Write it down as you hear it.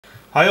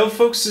Hi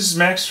folks, this is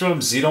Max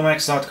from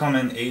ZenoMax.com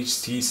and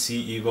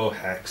HTC Evo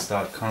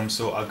Hacks.com.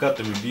 So I've got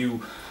the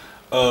review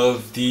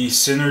of the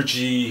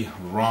Synergy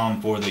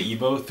ROM for the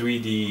Evo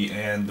 3D,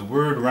 and the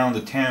word around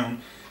the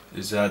town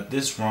is that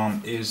this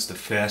ROM is the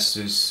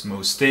fastest,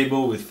 most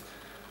stable, with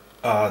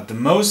the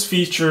most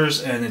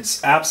features, and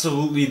it's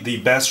absolutely the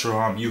best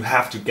ROM. You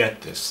have to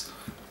get this.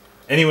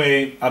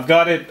 Anyway, I've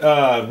got it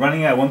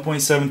running at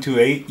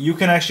 1.728. You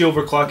can actually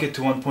overclock it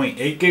to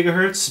 1.8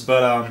 gigahertz,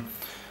 but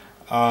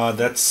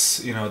that's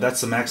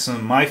the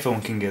maximum my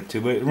phone can get to.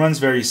 But it runs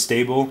very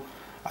stable.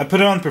 I put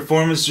it on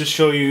performance just to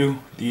show you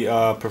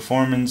the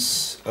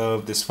performance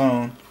of this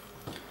phone.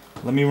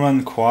 Let me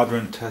run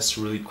Quadrant test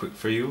really quick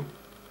for you.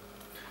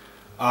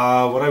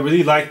 What I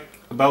really like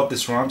about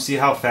this ROM, see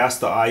how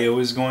fast the I/O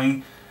is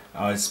going.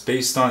 It's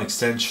based on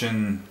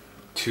extension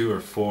 2 or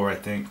 4, I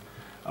think.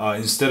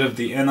 Instead of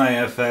the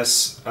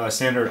NIFS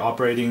standard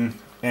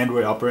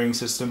Android operating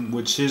system,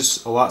 which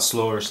is a lot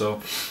slower,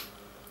 so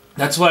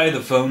that's why the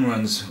phone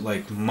runs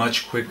like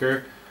much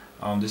quicker.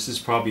 This is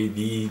probably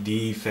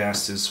the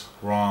fastest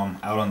ROM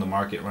out on the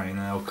market right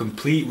now,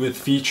 complete with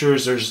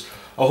features. There's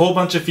a whole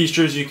bunch of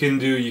features you can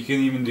do. You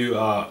can even do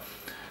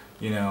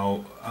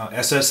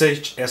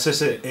SSH,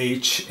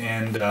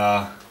 and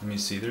let me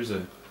see, there's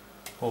a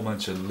whole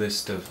bunch of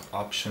list of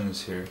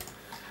options here.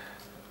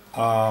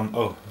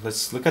 Oh,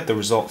 let's look at the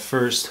result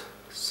first.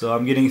 So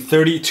I'm getting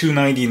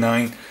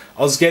 3299.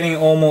 I was getting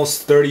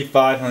almost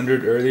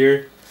 3500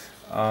 earlier.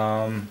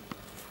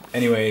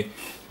 Anyway,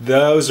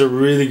 those are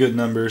really good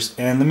numbers.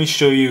 And let me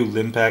show you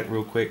Limpack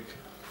real quick.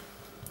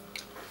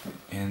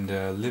 And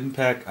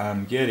Limpack,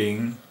 I'm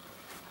getting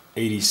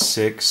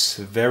 86,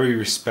 very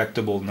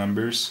respectable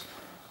numbers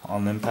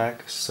on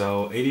Limpack.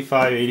 So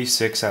 85,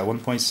 86 at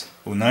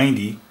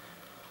 1.90.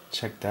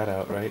 Check that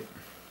out, right?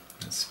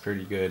 That's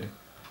pretty good.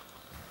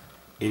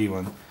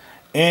 81.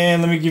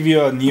 And let me give you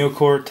a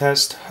Neocore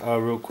test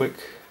real quick.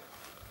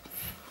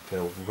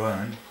 It'll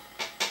run.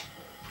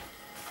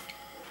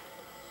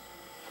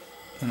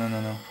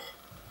 No.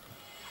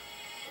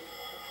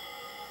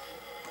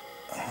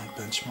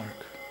 Benchmark.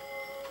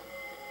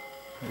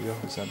 There you go.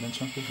 Is that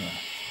benchmark?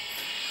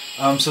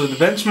 Yeah. So the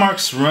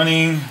benchmark's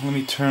running. Let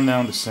me turn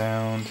down the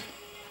sound.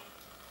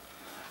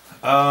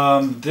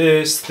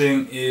 This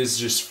thing is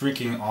just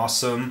freaking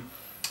awesome.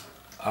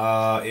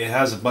 It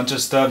has a bunch of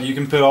stuff. You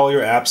can put all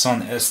your apps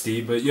on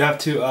SD, but you have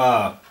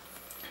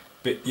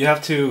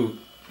to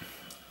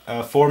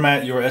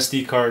format your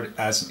SD card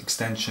as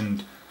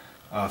extension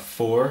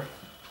 4.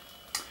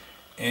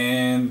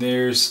 And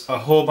there's a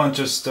whole bunch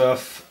of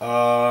stuff.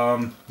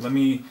 Let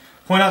me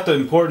point out the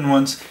important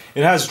ones.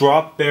 It has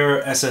drop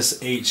bearer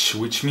SSH,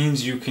 which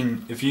means you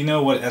can, if you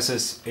know what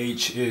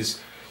SSH is,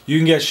 you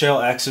can get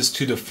shell access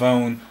to the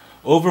phone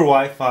over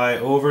Wi-Fi,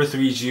 over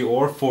 3G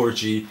or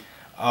 4G.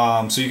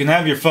 So you can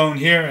have your phone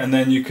here, and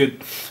then you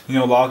could,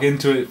 log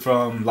into it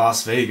from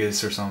Las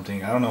Vegas or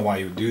something. I don't know why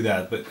you would do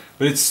that, but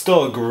it's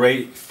still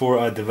great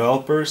for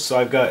developers. So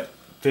I've got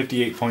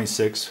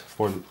 58.6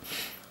 for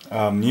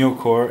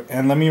Neocore,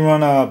 and let me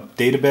run a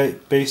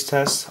database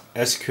test,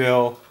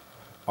 SQL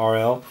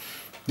RL.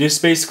 This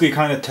basically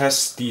kind of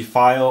tests the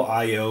file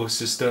I/O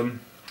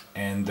system,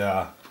 and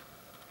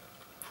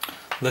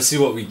let's see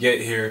what we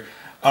get here.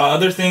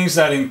 Other things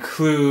that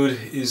include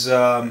is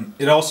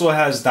it also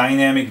has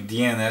dynamic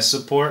DNS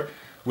support,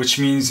 which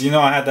means,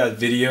 I had that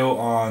video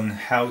on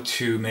how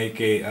to make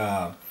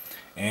a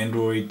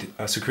Android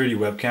security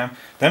webcam.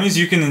 That means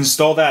you can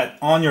install that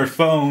on your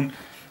phone,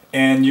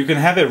 and you can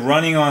have it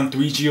running on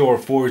 3G or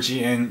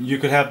 4G, and you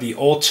could have the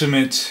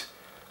ultimate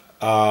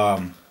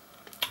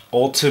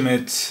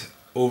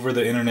over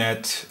the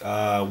internet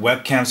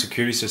webcam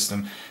security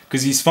system,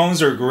 because these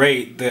phones are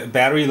great. The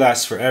battery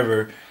lasts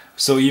forever.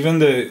 So even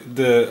the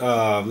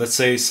let's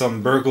say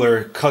some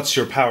burglar cuts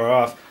your power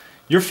off,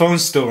 your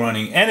phone's still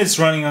running, and it's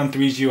running on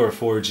 3G or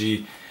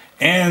 4G,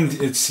 and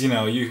it's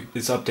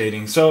it's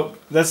updating. So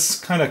that's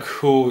kind of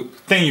cool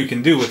thing you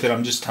can do with it.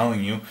 I'm just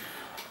telling you.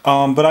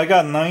 But I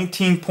got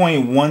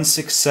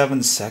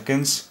 19.167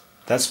 seconds.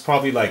 That's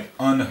probably like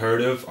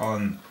unheard of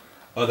on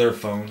other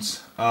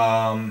phones.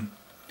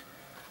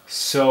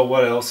 So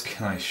what else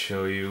can I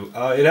show you?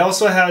 It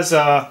also has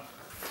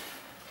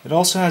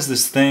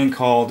this thing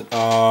called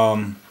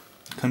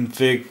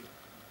deconfig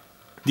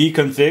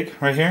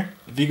right here.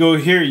 If you go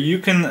here, you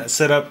can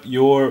set up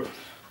your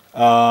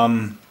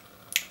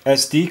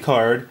SD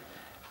card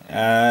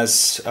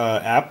as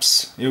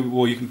apps. You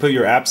can put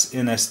your apps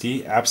in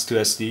SD, apps to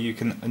SD. You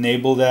can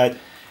enable that,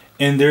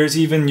 and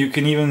you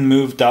can even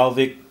move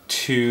Dalvik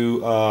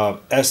to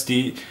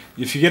SD.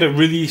 If you get a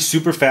really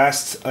super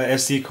fast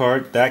SD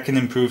card, that can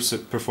improve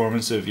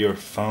performance of your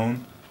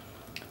phone.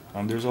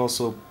 There's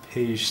also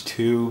page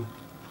 2.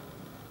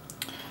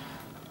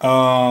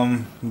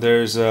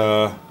 There's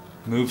a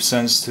move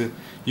sense to.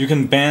 You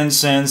can ban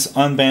sense,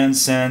 unban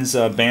sense,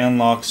 ban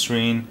lock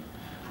screen.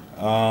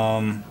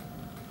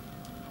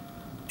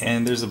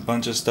 And there's a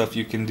bunch of stuff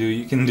you can do.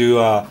 You can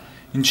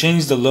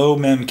change the low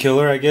mem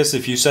killer. I guess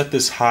if you set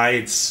this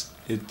high,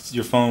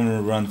 your phone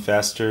will run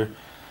faster.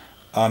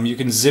 You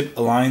can zip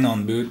align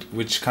on boot,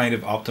 which kind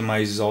of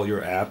optimizes all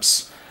your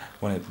apps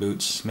when it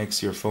boots,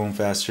 makes your phone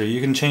faster.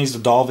 You can change the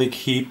Dalvik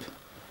heap.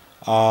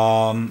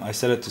 I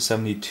set it to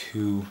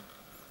 72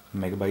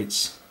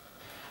 megabytes.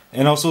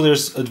 And also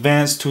there's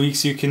advanced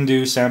tweaks you can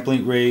do,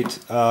 sampling rate,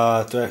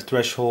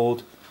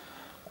 threshold.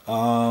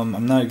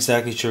 I'm not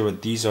exactly sure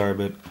what these are,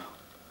 but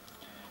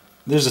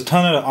there's a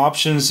ton of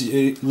options.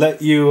 It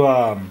let you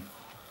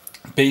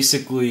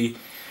basically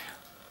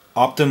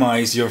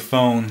optimize your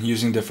phone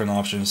using different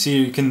options. See,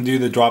 you can do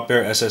the drop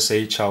bear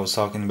SSH I was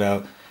talking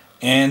about,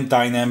 and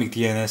dynamic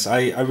DNS.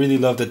 I really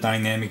love the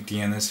dynamic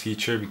DNS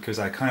feature because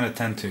I kind of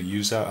tend to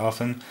use that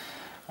often.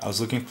 I was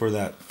looking for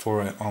that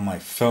for it on my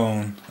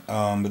phone,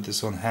 but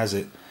this one has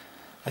it.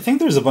 I think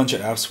there's a bunch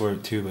of apps for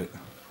it too, but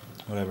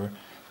whatever.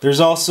 There's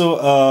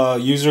also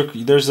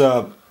there's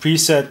a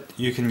preset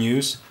you can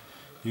use.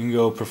 You can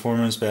go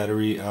performance,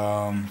 battery,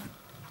 and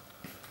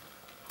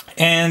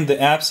the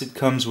apps it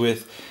comes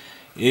with.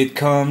 It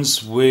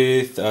comes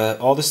with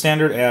all the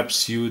standard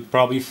apps you would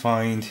probably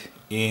find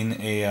in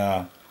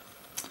a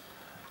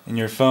in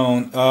your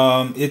phone.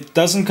 It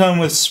doesn't come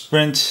with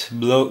Sprint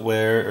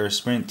bloatware or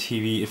Sprint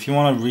TV. If you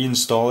want to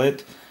reinstall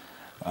it,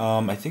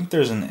 I think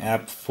there's an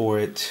app for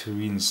it to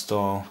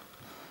reinstall.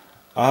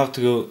 I'll have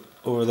to go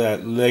over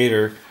that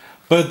later.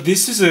 But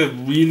this is a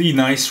really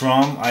nice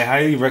ROM. I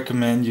highly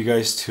recommend you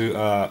guys to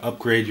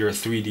upgrade your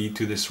 3D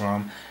to this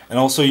ROM. And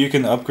also you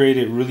can upgrade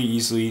it really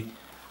easily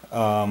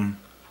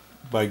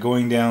by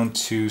going down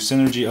to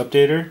Synergy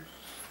Updater,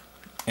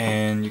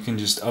 and you can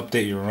just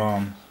update your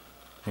ROM,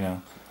 you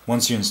know,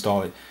 once you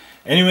install it.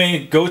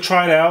 Anyway, go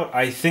try it out.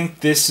 I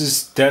think this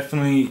is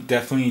definitely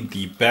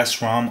the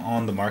best ROM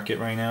on the market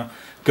right now.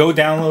 Go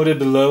download it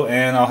below,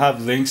 and I'll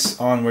have links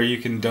on where you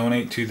can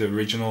donate to the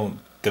original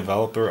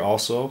developer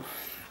also.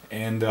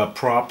 And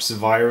props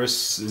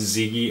Virus,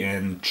 Ziggy,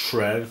 and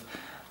Trev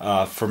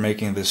for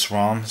making this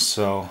ROM.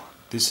 So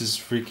this is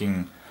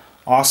freaking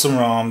awesome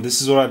ROM.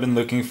 This is what I've been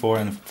looking for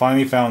and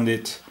finally found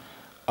it.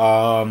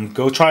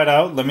 Go try it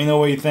out. Let me know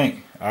what you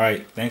think.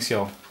 Alright, thanks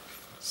y'all.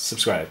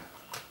 Subscribe.